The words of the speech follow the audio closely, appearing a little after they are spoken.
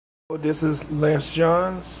This is Lance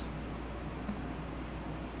Johns.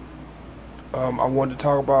 I wanted to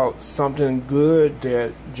talk about something good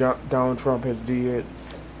that Donald Trump has did,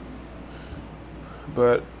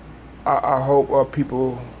 but I hope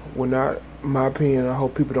people will not. In my opinion, I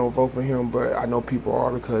hope people don't vote for him, but I know people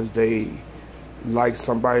are because they like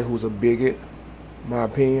somebody who's a bigot. My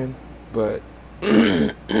opinion, but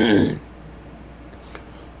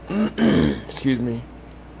excuse me,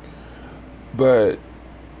 but.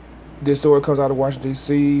 This story comes out of Washington,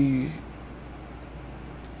 D.C.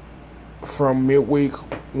 from midweek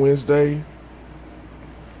Wednesday.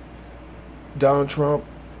 Donald Trump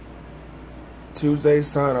Tuesday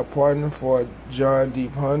signed a pardon for Jon D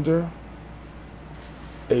Ponder,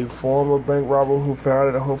 a former bank robber who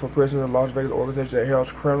founded and hoped for president of the Las Vegas organization that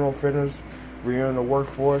helps criminal offenders re-enter the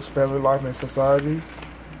workforce, family life, and society.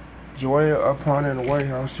 Joining a Ponder in the White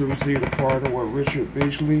House, she received a pardon with Richard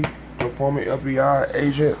Beasley, the former FBI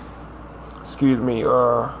agent. Excuse me,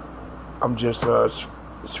 I'm just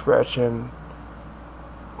scratching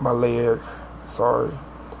my leg. Sorry.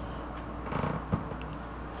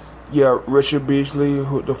 Yeah, Richard Beasley,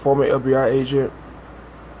 the former FBI agent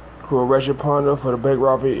who arrested Ponder for the bank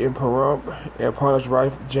robbery in Pahrump, and Ponder's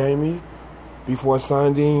wife, Jamie. Before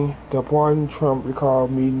signing the pardon, Trump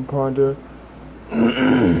recalled meeting Ponder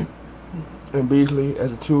and Beasley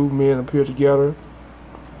as the two men appeared together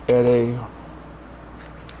at a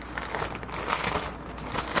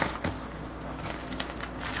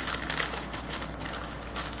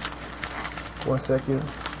One second.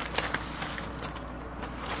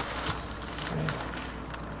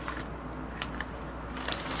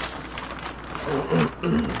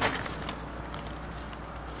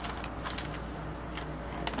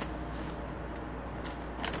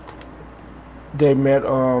 They met,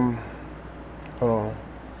 hold on.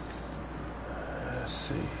 Let's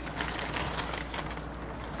see.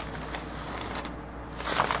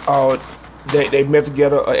 Oh, They met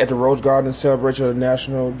together at the Rose Garden in celebration of the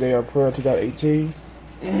National Day of Prayer 2018.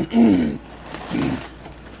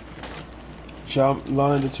 Trump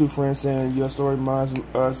learned the two friends saying, "Your story reminds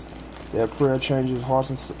us that prayer changes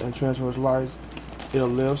hearts and transforms lives. It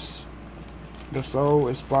lifts the soul,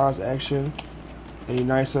 inspires action, and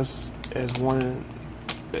unites us as one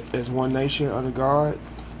nation under God."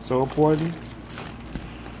 So important.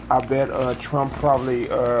 I bet Trump probably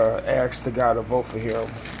asked the guy to vote for him.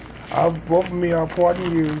 I'll vote for me, I'll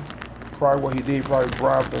pardon you. Probably what he did, probably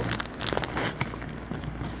bribed him.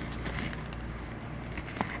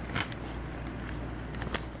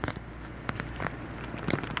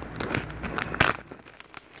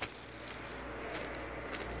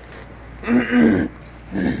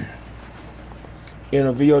 In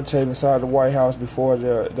a videotape inside the White House before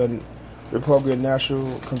the Republican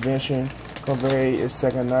National Convention conveyed its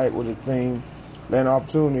second night with the theme "Land of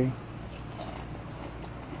Opportunity."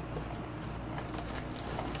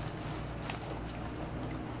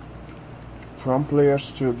 Trump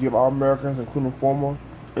pledged to give all Americans, including former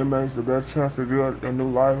inmates, the best chance to build a new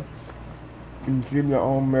life and give their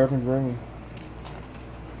own American dream.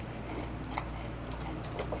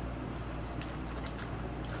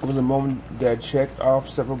 It was a moment that checked off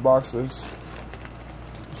several boxes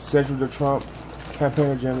central to Trump's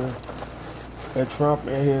campaign agenda. As Trump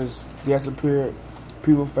and his guests appeared,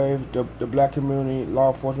 people favored the black community, law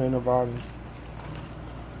enforcement, and the violence.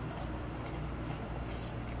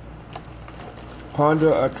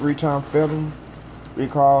 Ponder, a three-time felon,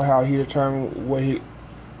 recalled how he determined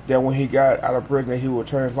that when he got out of prison that he would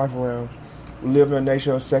turn his life around. We live in a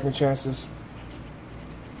nation of second chances.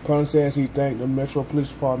 Ponder says he thanked the Metro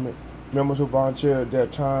Police Department members who volunteered their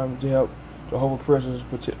time to help the whole prisoners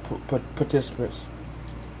participants.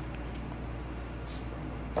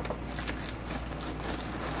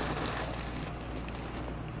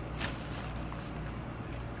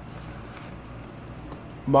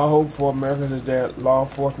 My hope for Americans is that law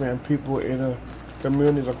enforcement and people in the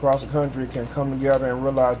communities across the country can come together and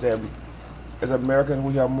realize that as Americans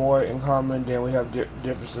we have more in common than we have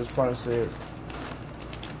differences, Ponder said.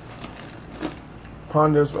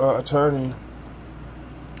 Ponder's attorney,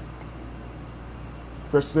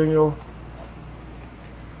 Kristina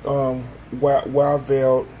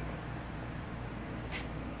Wildeveld,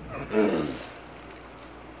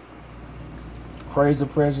 praised the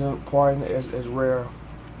president's pardon as rare.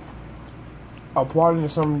 A pardon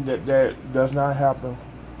is something that does not happen,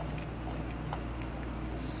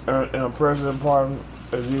 and a president pardon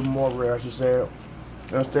is even more rare, she said.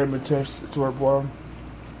 In a statement text to her pardon,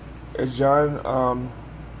 as Jon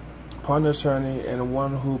Ponder's attorney and the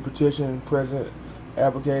one who petitioned President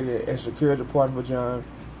advocated and secured the pardon for Jon,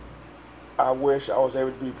 I wish I was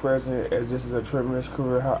able to be president, as this is a tremendous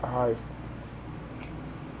career high.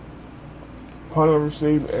 Ponder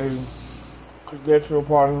received a presidential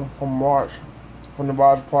pardon from the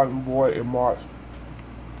Nevada's Pardon Board in March.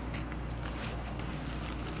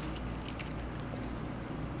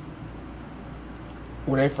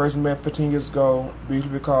 When they first met 15 years ago, Beasley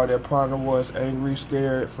recalled that Ponder was angry,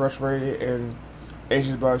 scared, frustrated, and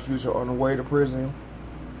anxious about his future. On the way to prison,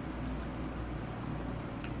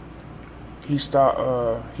 he stopped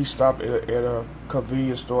at a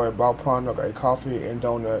convenience store and bought Ponder a coffee and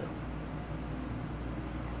donut.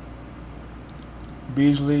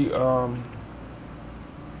 Beasley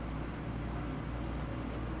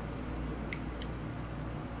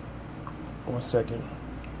one second.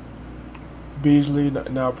 Beasley,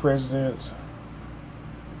 now president.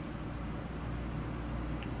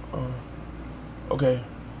 Okay.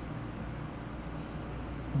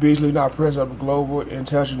 Beasley, now president of the Global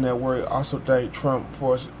Intelligence Network, also thanked Trump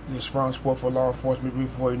for his strong support for law enforcement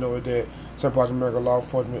before he noted that some parts of America law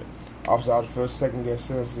enforcement officers out of first, second-guess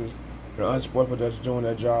sentences and unsupported for just doing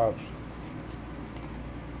their jobs.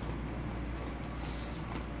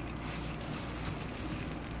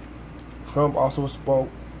 Trump also spoke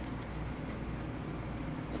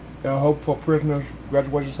and hope for prisoners'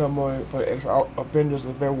 graduation ceremony for the offenders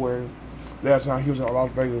in February. Last time he was in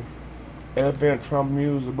Las Vegas. At the event, Trump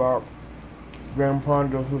mused about Jon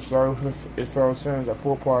Ponder, who served his federal sentence at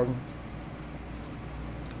full pardon.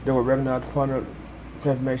 They would recognize Ponder's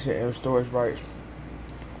transformation and restore his rights.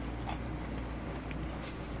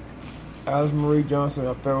 Alice Marie Johnson,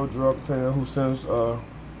 a federal drug offender who sentenced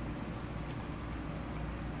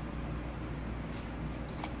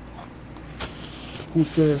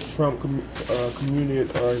Trump community in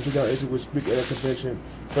 2018 would speak at a convention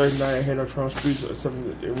Thursday night ahead of Trump's speech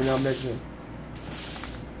accepting the renomination.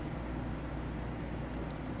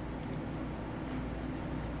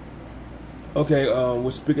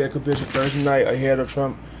 Will speak at a convention Thursday night ahead of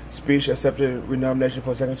Trump's speech accepting renomination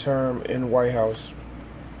for a second term in the White House.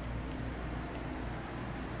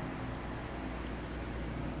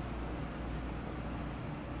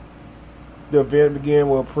 The event began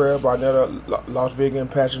with a prayer by another Las Vegas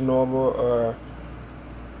Pastor Norma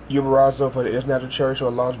Uberazzo for the International Church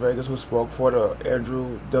of Las Vegas, who spoke for the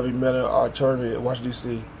Andrew W. Miller Auditorium in Washington,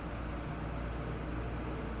 D.C.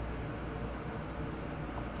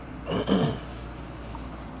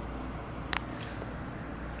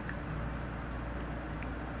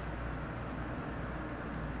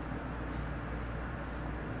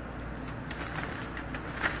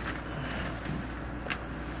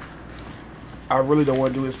 I really don't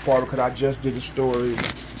want to do this part because I just did the story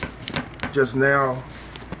just now.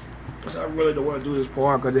 So I really don't want to do this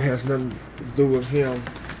part because it has nothing to do with him.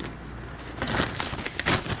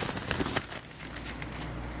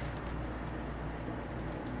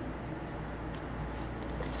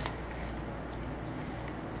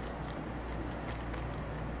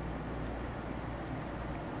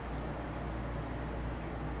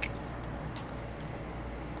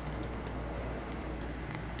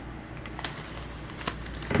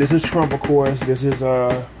 This is Trump, of course. This is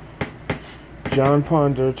Jon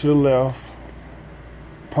Ponder to the left,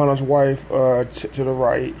 Ponder's wife to the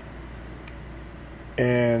right,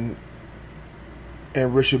 and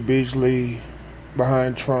Richard Beasley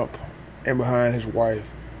behind Trump and behind his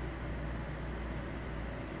wife.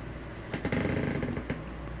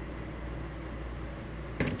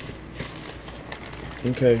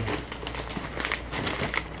 Okay.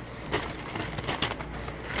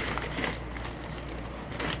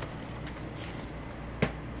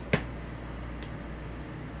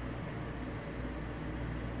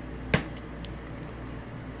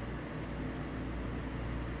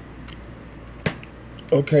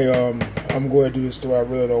 Okay, I'm going to do this story. I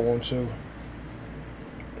really don't want to,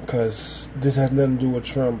 because this has nothing to do with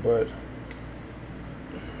Trump, but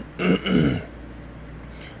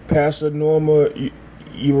Pastor Norma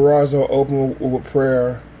Uberazzo opened with a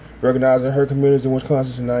prayer, recognizing her communities in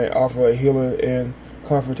Wisconsin tonight, offer a healing and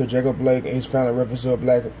comfort to Jacob Blake and his family, reference to a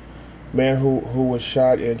black man who was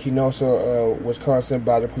shot in Kenosha, Wisconsin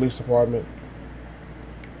by the police department,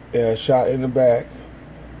 shot in the back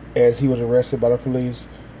as he was arrested by the police.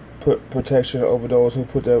 Put protection over those who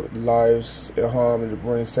put their lives in harm and to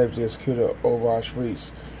bring safety and security over our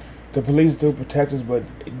streets. The police do protect us, but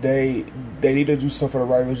they need to do something for the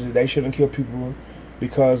right reason. They shouldn't kill people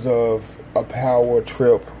because of a power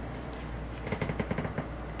trip.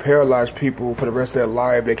 Paralyze people for the rest of their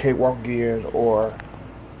life. They can't walk again, or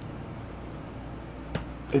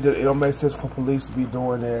it don't make sense for police to be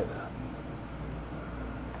doing that.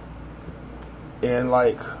 And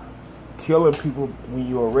like killing people when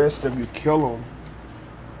you arrest them. You kill them,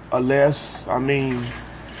 unless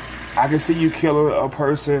I can see you killing a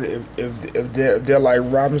person if they're like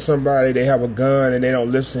robbing somebody. They have a gun and they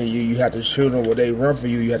don't listen to you. You have to shoot them. Or they run for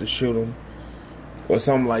you. You have to shoot them, or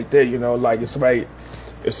something like that. You know, like if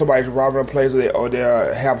somebody's robbing a place or they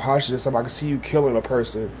have hostages, somebody can see you killing a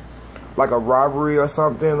person, like a robbery or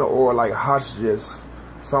something, or like hostages,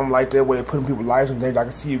 something like that, where they're putting people's lives in danger. I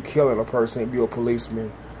can see you killing a person if you're a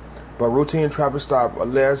policeman. But routine traffic stop,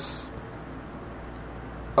 unless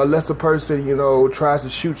the person, you know, tries to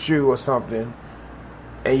shoot you or something,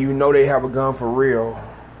 and you know they have a gun for real,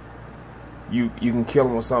 you can kill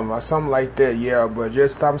them or something like that. Yeah, but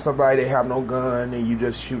just stopping somebody, they have no gun, and you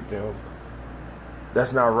just shoot them.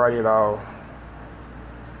 That's not right at all.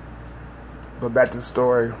 But back to the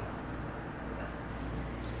story.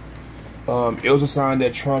 It was a sign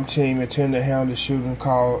that Trump team intended to handle the shooting.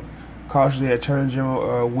 Cautiously, Attorney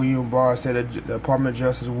General William Barr said that the Department of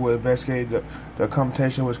Justice would investigate the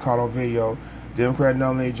confrontation was caught on video. Democrat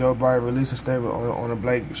nominee Joe Biden released a statement on the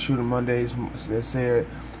Blake shooting Monday that said,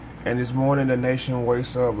 "And this morning the nation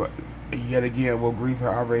wakes up yet again with grief and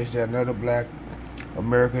outrage that another black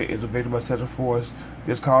American is a victim of such a force.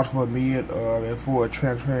 This calls for immediate and full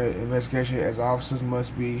transparent investigation, as officers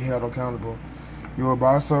must be held accountable."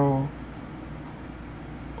 Uribaso,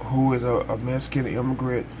 who is a Mexican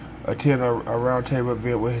immigrant, attended a roundtable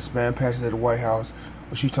event with Hispanic pastors at the White House.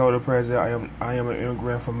 She told the president, I am an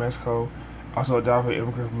immigrant from Mexico, also a daughter of an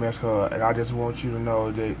immigrant from Mexico, and I just want you to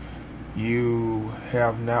know that you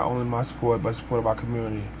have not only my support, but support of our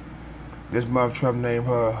community. This month, Trump named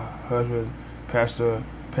her husband, Pastor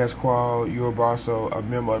Pascual Uribaso, a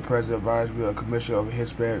member of the President's Advisory Commission of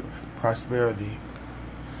Hispanic Prosperity.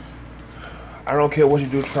 I don't care what you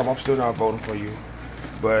do, Trump, I'm still not voting for you.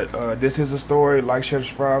 But this is the story. Like, share,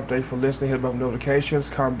 subscribe. Thanks for listening. Hit above notifications.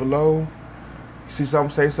 Comment below. See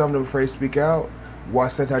something, say something. Don't be afraid to speak out.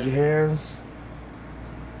 Wash, sanitize your hands.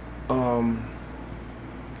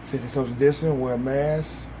 Safe and social distance. Wear a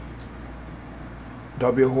mask.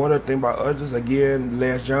 Don't be a hoarder. Think about others. Again,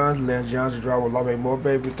 Lance Johns, the driver of Law Make More,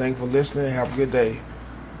 baby. Thanks for listening. Have a good day.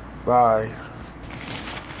 Bye.